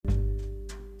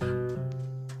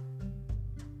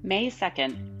May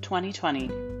 2nd,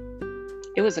 2020.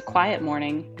 It was a quiet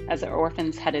morning as the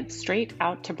orphans headed straight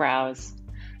out to browse.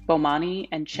 Bomani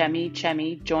and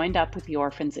Chemi joined up with the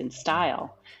orphans in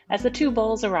style as the two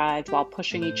bulls arrived while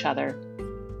pushing each other.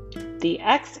 The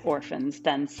ex-orphans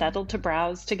then settled to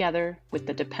browse together with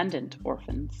the dependent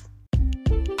orphans.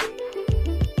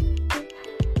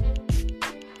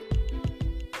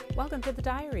 Welcome to The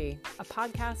Diary, a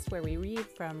podcast where we read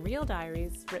from real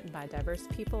diaries written by diverse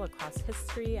people across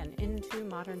history and into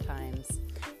modern times.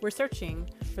 We're searching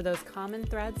for those common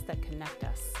threads that connect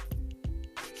us.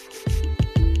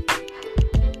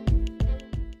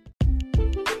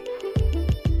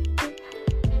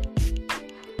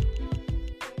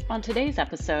 On today's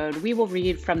episode, we will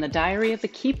read from The Diary of the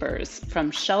Keepers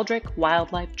from Sheldrick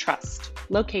Wildlife Trust,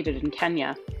 located in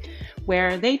Kenya,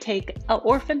 where they take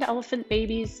orphaned elephant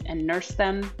babies and nurse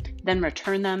them, then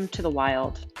return them to the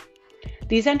wild.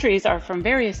 These entries are from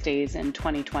various days in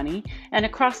 2020 and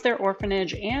across their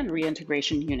orphanage and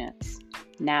reintegration units.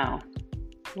 Now,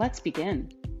 let's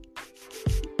begin.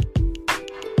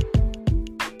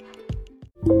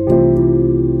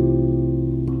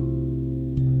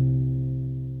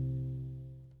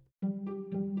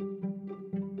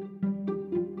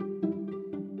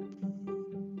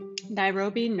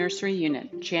 Nairobi Nursery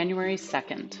Unit, January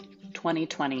 2nd,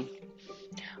 2020.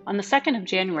 On the 2nd of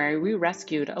January, we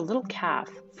rescued a little calf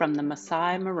from the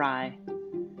Masai Mara.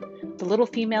 The little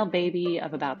female baby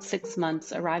of about 6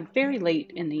 months arrived very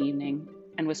late in the evening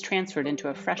and was transferred into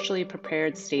a freshly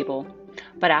prepared stable.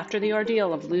 But after the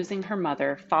ordeal of losing her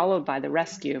mother, followed by the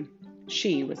rescue,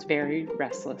 she was very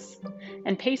restless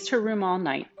and paced her room all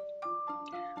night.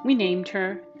 We named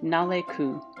her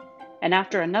Naleku. And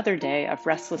after another day of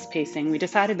restless pacing, we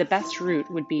decided the best route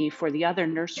would be for the other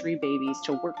nursery babies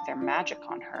to work their magic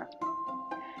on her.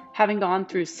 Having gone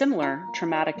through similar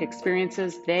traumatic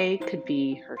experiences, they could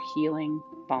be her healing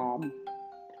balm.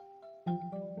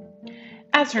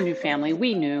 As her new family,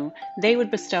 we knew they would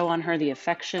bestow on her the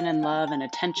affection and love and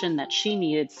attention that she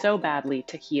needed so badly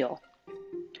to heal.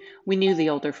 We knew the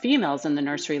older females in the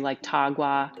nursery like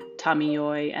Tagwa,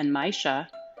 Tamiyoi, and Maisha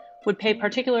would pay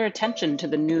particular attention to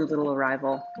the new little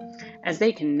arrival, as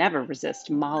they can never resist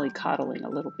mollycoddling a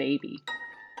little baby.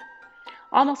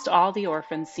 Almost all the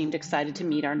orphans seemed excited to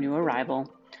meet our new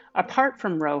arrival, apart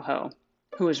from Roho,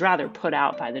 who was rather put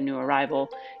out by the new arrival,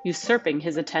 usurping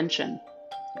his attention,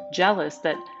 jealous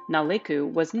that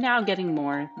Naleku was now getting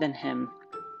more than him.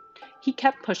 He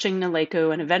kept pushing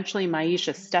Naleku, and eventually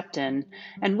Maisha stepped in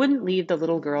and wouldn't leave the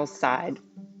little girl's side,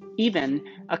 even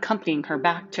accompanying her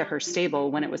back to her stable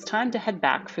when it was time to head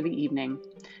back for the evening,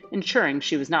 ensuring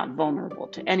she was not vulnerable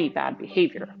to any bad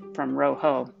behavior from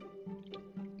Roho.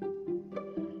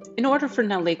 In order for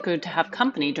Naleku to have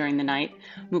company during the night,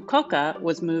 Mukoka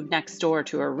was moved next door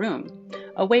to her room,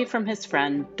 away from his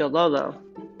friend Dololo.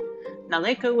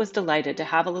 Naleku was delighted to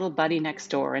have a little buddy next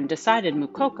door and decided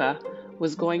Mukoka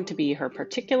was going to be her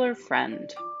particular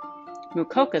friend.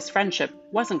 Mukoka's friendship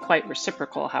wasn't quite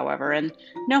reciprocal, however, and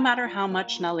no matter how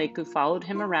much Naleku followed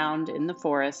him around in the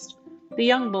forest, the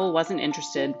young bull wasn't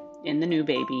interested in the new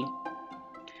baby.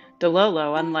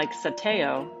 Dololo, unlike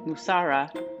Sateo, Musara,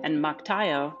 and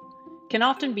Maktayo, can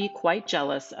often be quite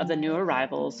jealous of the new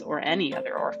arrivals or any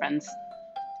other orphans,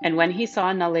 and when he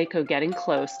saw Naleku getting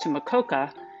close to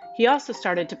Mukoka, he also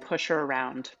started to push her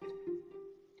around.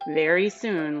 Very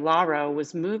soon, Laro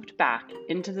was moved back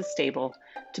into the stable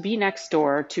to be next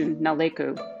door to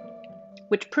Naleku,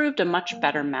 which proved a much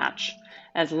better match,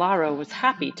 as Laro was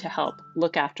happy to help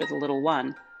look after the little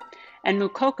one, and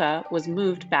Mukoka was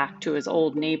moved back to his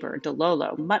old neighbor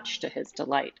Dololo, much to his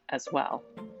delight as well.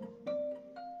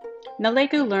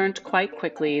 Naleku learned quite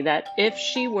quickly that if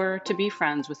she were to be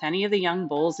friends with any of the young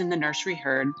bulls in the nursery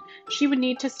herd, she would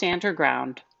need to stand her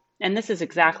ground, and this is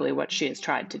exactly what she has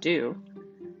tried to do.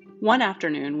 One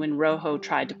afternoon, when Roho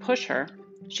tried to push her,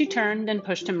 she turned and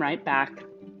pushed him right back.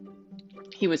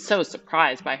 He was so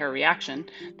surprised by her reaction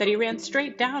that he ran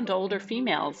straight down to older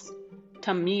females,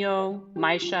 Tamio,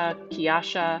 Maisha,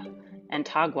 Kiasha, and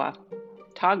Tagwa.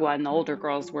 Tagwa and the older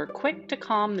girls were quick to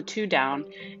calm the two down,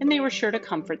 and they were sure to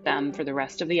comfort them for the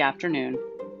rest of the afternoon.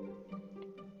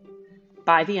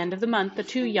 By the end of the month, the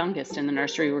two youngest in the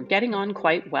nursery were getting on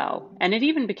quite well, and it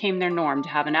even became their norm to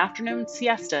have an afternoon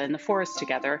siesta in the forest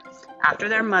together after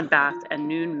their mud bath and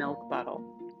noon milk bottle,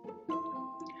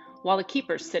 while the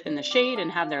keepers sit in the shade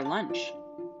and have their lunch.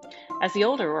 As the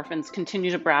older orphans continue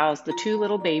to browse, the two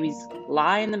little babies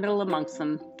lie in the middle amongst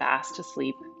them, fast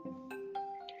asleep.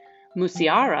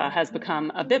 Musiara has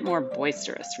become a bit more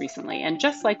boisterous recently, and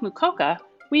just like Mukoka,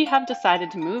 We have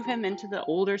decided to move him into the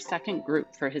older second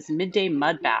group for his midday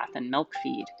mud bath and milk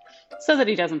feed, so that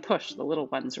he doesn't push the little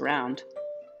ones around.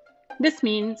 This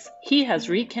means he has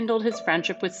rekindled his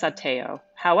friendship with Sateo,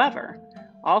 however,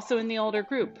 also in the older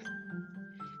group.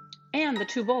 And the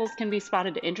two bulls can be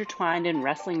spotted intertwined in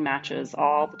wrestling matches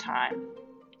all the time.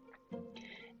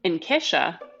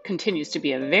 Inkesha continues to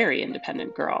be a very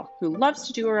independent girl who loves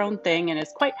to do her own thing and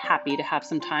is quite happy to have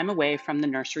some time away from the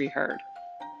nursery herd.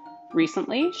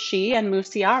 Recently, she and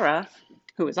Musiara,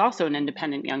 who is also an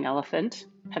independent young elephant,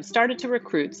 have started to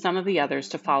recruit some of the others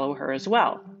to follow her as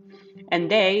well.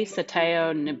 And they,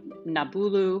 Sateo,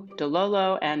 Nabulu,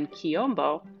 Dololo, and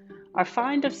Kiombo, are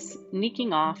fond of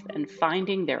sneaking off and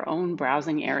finding their own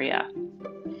browsing area.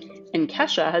 And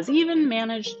Kesha has even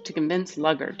managed to convince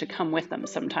Lugger to come with them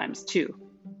sometimes too.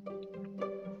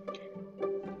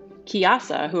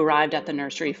 Kiasa, who arrived at the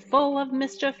nursery full of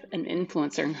mischief and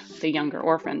influencing the younger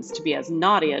orphans to be as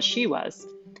naughty as she was,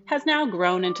 has now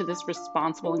grown into this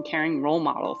responsible and caring role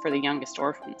model for the youngest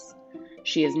orphans.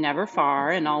 She is never far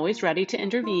and always ready to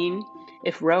intervene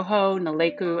if Rojo,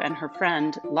 Naleku, and her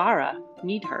friend Lara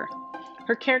need her.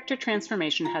 Her character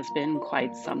transformation has been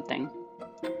quite something.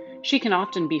 She can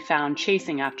often be found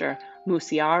chasing after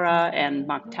Musiara and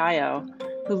Maktayo,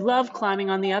 who love climbing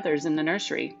on the others in the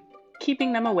nursery,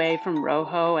 keeping them away from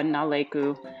Rojo and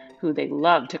Naleku, who they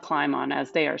love to climb on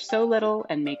as they are so little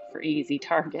and make for easy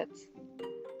targets.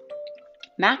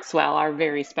 Maxwell, our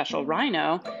very special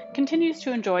rhino, continues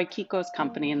to enjoy Kiko's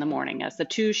company in the morning as the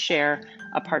two share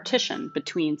a partition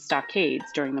between stockades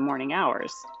during the morning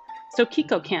hours, so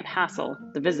Kiko can't hassle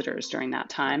the visitors during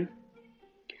that time.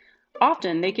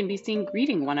 Often they can be seen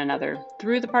greeting one another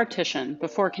through the partition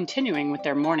before continuing with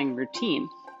their morning routine,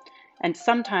 and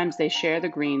sometimes they share the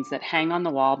greens that hang on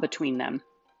the wall between them.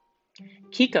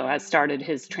 Kiko has started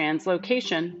his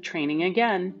translocation training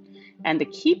again, and the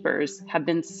keepers have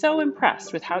been so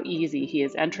impressed with how easy he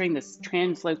is entering this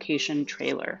translocation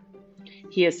trailer.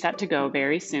 He is set to go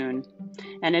very soon,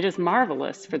 and it is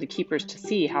marvelous for the keepers to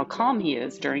see how calm he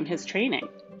is during his training.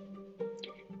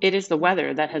 It is the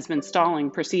weather that has been stalling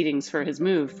proceedings for his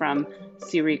move from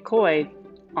Sirikoi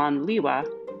on Liwa,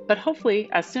 but hopefully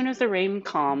as soon as the rain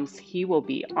calms, he will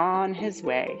be on his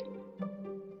way.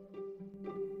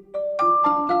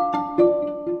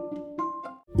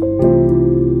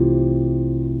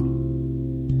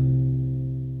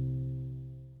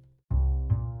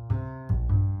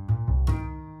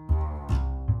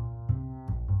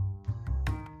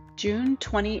 June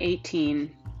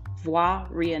 2018, Voix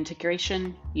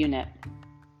Reintegration Unit.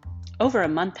 Over a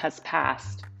month has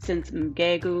passed since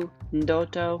Mgegu,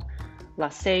 Ndoto,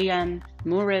 Laseyan,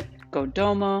 Murit,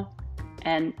 Godomo,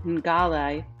 and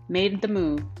Ngalai made the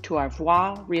move to our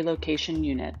Voix Relocation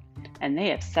Unit, and they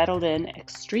have settled in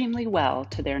extremely well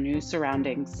to their new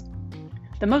surroundings.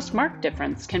 The most marked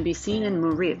difference can be seen in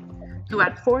Murit, who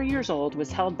at 4 years old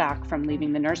was held back from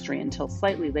leaving the nursery until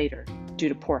slightly later due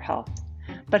to poor health,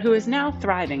 but who is now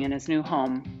thriving in his new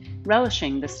home,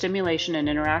 relishing the stimulation and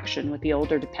interaction with the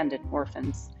older dependent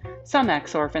orphans, some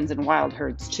ex-orphans and wild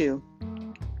herds too.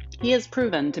 He has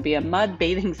proven to be a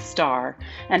mud-bathing star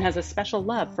and has a special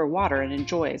love for water and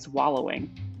enjoys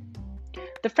wallowing.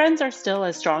 The friends are still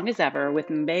as strong as ever, with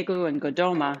Mbegu and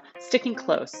Godoma sticking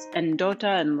close, and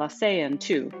Ndota and Laseyan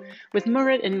too, with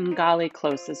Murit and Ngali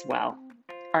close as well.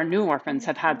 Our new orphans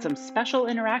have had some special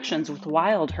interactions with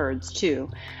wild herds too,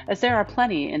 as there are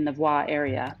plenty in the Voix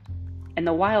area. And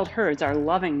the wild herds are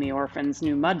loving the orphans'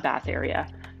 new mud bath area,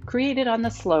 created on the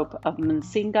slope of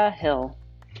Msinga Hill,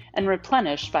 and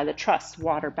replenished by the Trust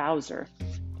Water Bowser.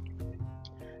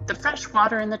 The fresh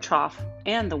water in the trough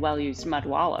and the well-used mud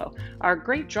wallow are a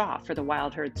great draw for the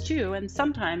wild herds too, and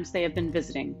sometimes they have been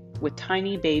visiting with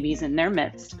tiny babies in their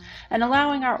midst and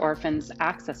allowing our orphans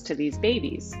access to these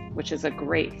babies, which is a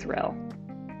great thrill.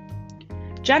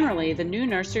 Generally, the new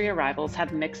nursery arrivals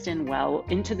have mixed in well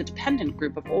into the dependent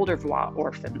group of older Voix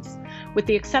orphans, with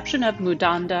the exception of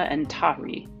Mudanda and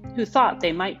Tari, who thought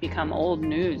they might become old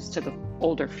news to the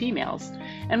older females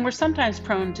and were sometimes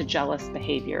prone to jealous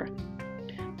behavior.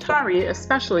 Tari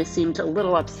especially seemed a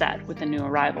little upset with the new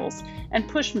arrivals and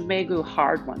pushed Mbegu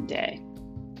hard one day.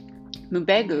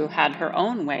 Mbegu had her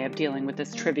own way of dealing with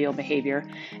this trivial behavior,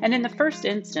 and in the first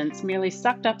instance merely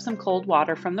sucked up some cold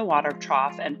water from the water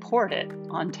trough and poured it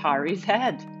on Tari's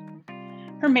head.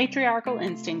 Her matriarchal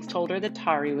instincts told her that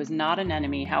Tari was not an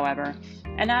enemy, however,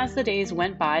 and as the days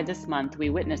went by this month,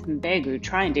 we witnessed Mbegu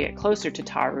trying to get closer to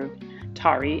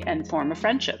Tari and form a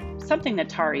friendship, something that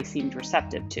Tari seemed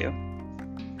receptive to.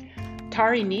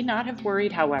 Tari need not have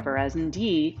worried, however, as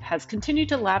Ndi has continued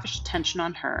to lavish attention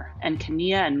on her and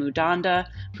Kania and Mudanda,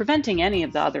 preventing any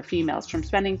of the other females from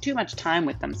spending too much time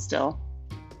with them still.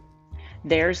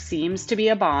 Theirs seems to be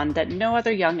a bond that no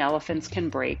other young elephants can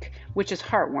break, which is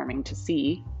heartwarming to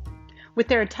see. With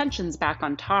their attentions back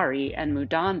on Tari and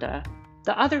Mudanda,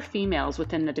 the other females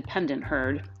within the dependent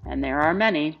herd, and there are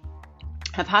many,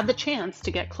 have had the chance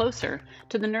to get closer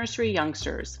to the nursery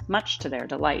youngsters, much to their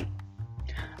delight.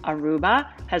 Aruba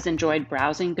has enjoyed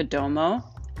browsing Godomo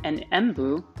and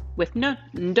Embu with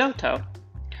Ndoto.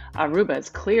 Aruba is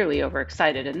clearly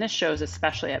overexcited, and this shows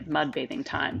especially at mud bathing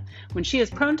time, when she is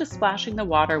prone to splashing the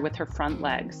water with her front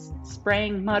legs,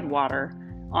 spraying mud water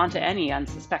onto any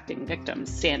unsuspecting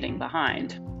victims standing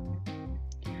behind.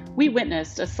 We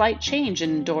witnessed a slight change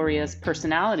in Doria's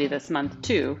personality this month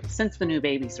too, since the new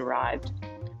babies arrived.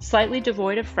 Slightly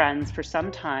devoid of friends for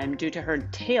some time due to her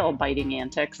tail-biting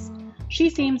antics, she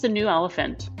seems a new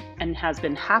elephant and has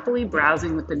been happily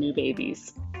browsing with the new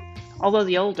babies. Although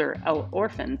the older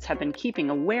orphans have been keeping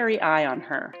a wary eye on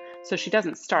her, so she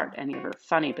doesn't start any of her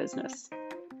funny business.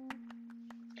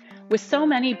 With so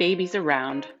many babies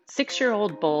around,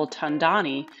 6-year-old bull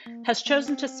Tandani has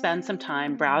chosen to spend some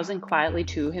time browsing quietly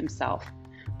to himself,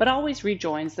 but always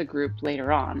rejoins the group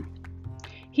later on.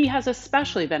 He has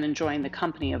especially been enjoying the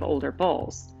company of older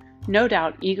bulls, no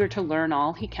doubt eager to learn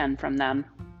all he can from them.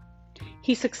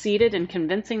 He succeeded in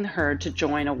convincing the herd to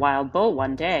join a wild bull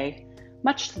one day,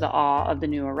 much to the awe of the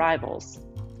new arrivals.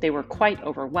 They were quite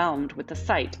overwhelmed with the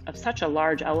sight of such a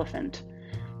large elephant,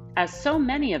 as so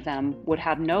many of them would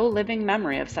have no living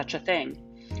memory of such a thing,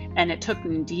 and it took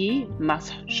Ndi,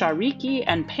 Mashariki,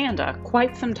 and Panda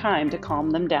quite some time to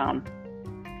calm them down.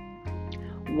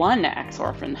 One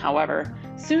ex-orphan, however,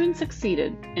 soon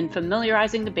succeeded in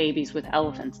familiarizing the babies with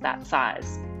elephants that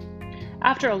size.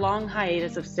 After a long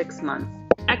hiatus of 6 months,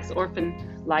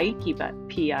 ex-orphan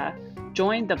Laikipia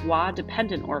joined the Bwa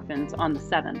dependent orphans on the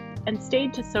 7th and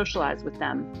stayed to socialize with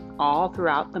them all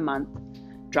throughout the month,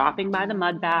 dropping by the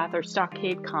mud bath or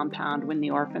stockade compound when the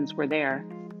orphans were there.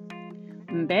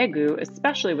 Mbegu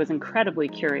especially was incredibly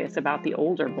curious about the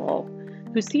older bull,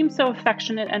 who seemed so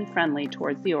affectionate and friendly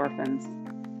towards the orphans,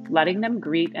 letting them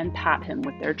greet and pat him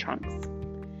with their trunks,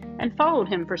 and followed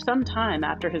him for some time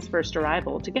after his first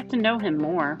arrival to get to know him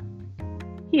more.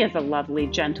 He is a lovely,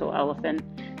 gentle elephant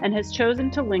and has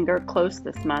chosen to linger close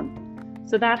this month,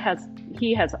 so that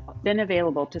he has been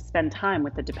available to spend time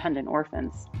with the dependent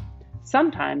orphans.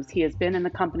 Sometimes he has been in the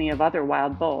company of other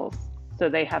wild bulls, so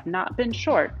they have not been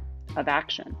short of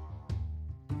action.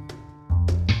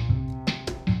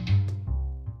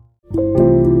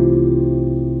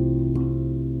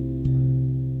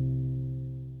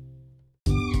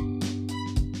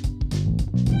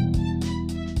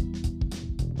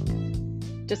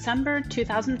 December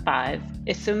 2005,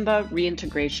 Isumba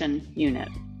Reintegration Unit.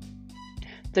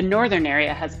 The northern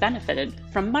area has benefited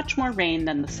from much more rain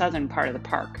than the southern part of the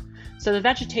park, so the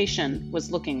vegetation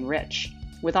was looking rich,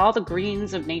 with all the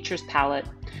greens of nature's palette,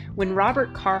 when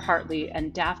Robert Carr Hartley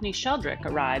and Daphne Sheldrick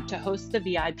arrived to host the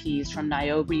VIPs from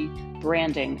Niobe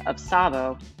Branding of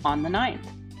Tsavo on the 9th.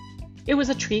 It was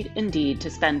a treat indeed to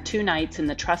spend 2 nights in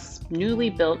the Trust's newly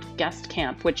built guest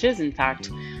camp, which is, in fact,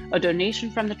 a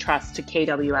donation from the Trust to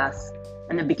KWS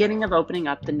and the beginning of opening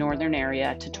up the northern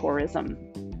area to tourism.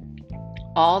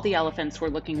 All the elephants were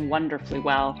looking wonderfully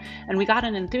well, and we got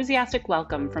an enthusiastic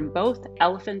welcome from both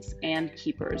elephants and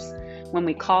keepers when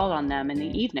we called on them in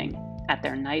the evening at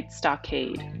their night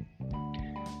stockade.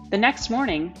 The next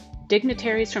morning,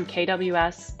 dignitaries from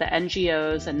KWS, the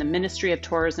NGOs, and the Ministry of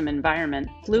Tourism Environment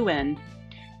flew in,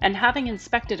 and having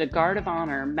inspected a guard of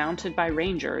honor mounted by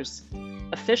rangers,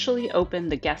 officially opened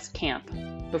the guest camp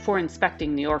before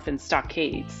inspecting the orphan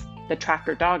stockades, the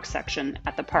tracker dog section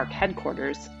at the park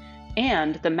headquarters,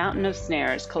 and the mountain of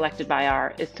snares collected by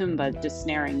our Ithumba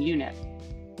desnaring unit.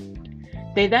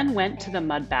 They then went to the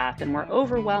mud bath and were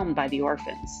overwhelmed by the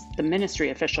orphans, the ministry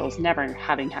officials never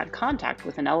having had contact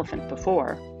with an elephant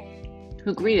before,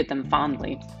 who greeted them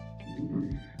fondly.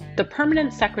 The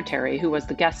permanent secretary, who was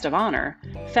the guest of honor,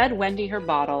 fed Wendy her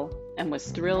bottle and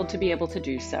was thrilled to be able to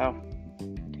do so.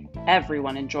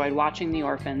 Everyone enjoyed watching the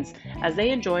orphans as they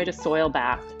enjoyed a soil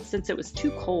bath since it was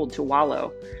too cold to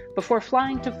wallow, before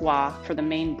flying to Bwa for the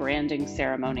main branding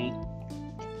ceremony.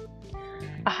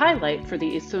 A highlight for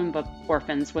the Ithumba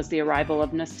orphans was the arrival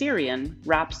of Nasirian,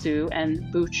 Rapsu,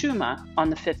 and Buchuma on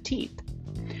the 15th.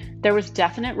 There was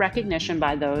definite recognition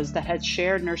by those that had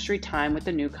shared nursery time with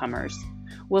the newcomers,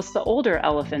 whilst the older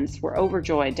elephants were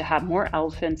overjoyed to have more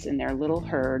elephants in their little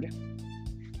herd.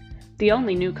 The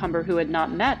only newcomer who had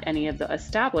not met any of the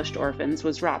established orphans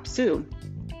was Rapsu.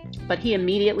 but he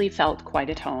immediately felt quite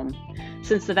at home.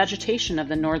 Since the vegetation of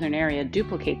the northern area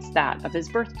duplicates that of his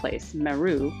birthplace,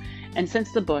 Meru, and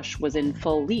since the bush was in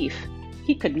full leaf,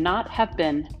 he could not have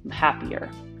been happier.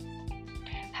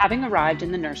 Having arrived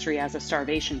in the nursery as a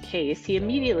starvation case, he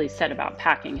immediately set about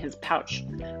packing his pouch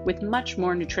with much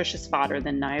more nutritious fodder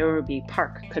than Nairobi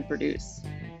Park could produce.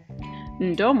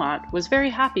 Ndomot was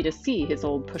very happy to see his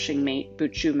old pushing mate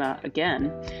Buchuma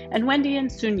again, and Wendy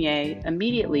and Sunye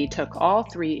immediately took all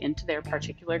three into their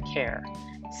particular care,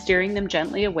 steering them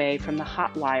gently away from the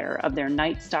hot wire of their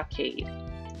night stockade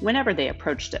whenever they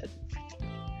approached it.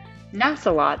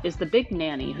 Nasalot is the big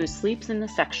nanny who sleeps in the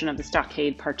section of the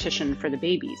stockade partition for the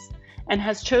babies, and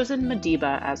has chosen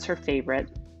Madiba as her favorite.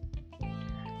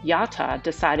 Yata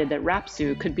decided that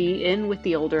Rapsu could be in with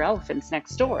the older elephants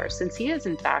next door, since he is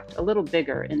in fact a little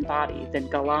bigger in body than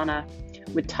Galana,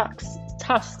 with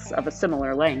tusks of a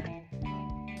similar length.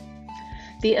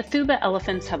 The Athuba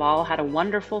elephants have all had a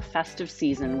wonderful festive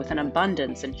season with an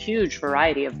abundance and huge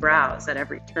variety of browse at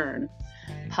every turn,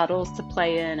 puddles to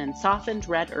play in and softened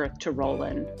red earth to roll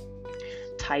in.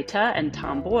 Taita and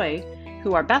Tomboy,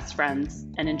 who are best friends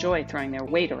and enjoy throwing their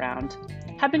weight around,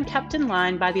 have been kept in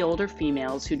line by the older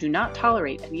females who do not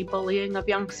tolerate any bullying of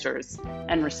youngsters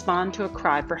and respond to a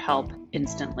cry for help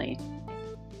instantly.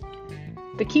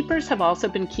 The keepers have also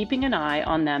been keeping an eye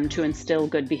on them to instill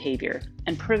good behavior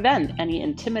and prevent any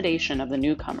intimidation of the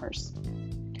newcomers.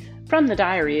 From the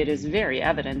diary, it is very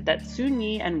evident that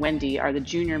Sunyi and Wendy are the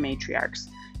junior matriarchs,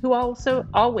 who also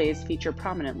always feature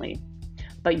prominently.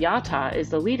 But Yata is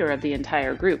the leader of the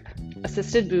entire group,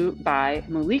 assisted by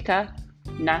Mulika,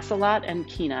 Nasalot, and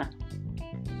Kina.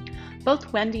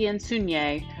 Both Wendy and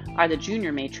Sunye are the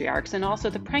junior matriarchs and also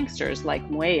the pranksters like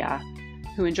Mueya,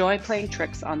 who enjoy playing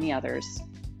tricks on the others.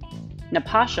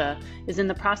 Napasha is in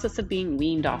the process of being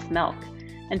weaned off milk,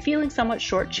 and feeling somewhat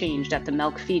shortchanged at the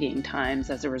milk feeding times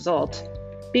as a result,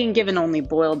 being given only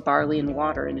boiled barley and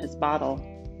water in his bottle.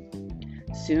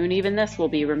 Soon even this will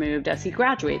be removed as he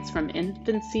graduates from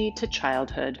infancy to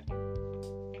childhood.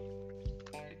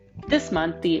 This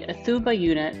month, the Athuba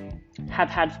unit have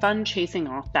had fun chasing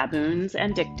off baboons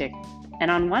and dik-dik,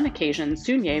 and on one occasion,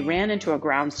 Sunye ran into a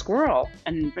ground squirrel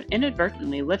and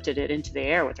inadvertently lifted it into the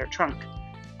air with her trunk,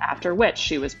 after which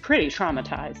she was pretty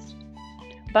traumatized.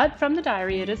 But from the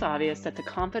diary, it is obvious that the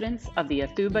confidence of the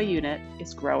Athuba unit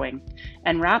is growing,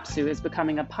 and Rapsu is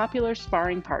becoming a popular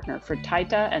sparring partner for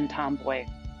Taita and Tomboy.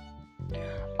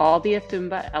 All the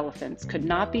Athuba elephants could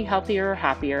not be healthier or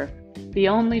happier, the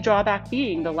only drawback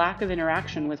being the lack of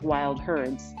interaction with wild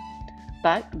herds.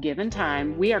 But given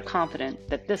time, we are confident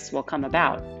that this will come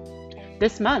about.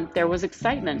 This month, there was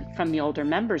excitement from the older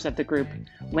members of the group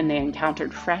when they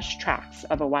encountered fresh tracks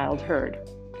of a wild herd.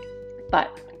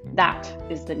 But that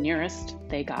is the nearest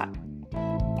they got.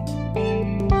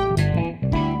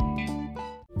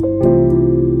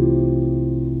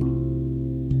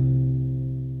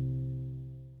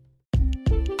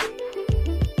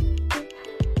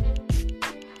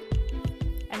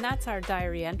 And that's our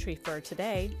diary entry for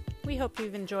today. We hope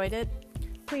you've enjoyed it.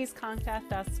 Please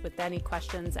contact us with any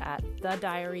questions at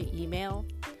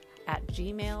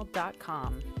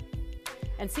thediaryemail@gmail.com.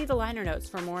 And see the liner notes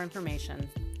for more information.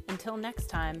 Until next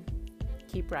time,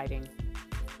 keep writing.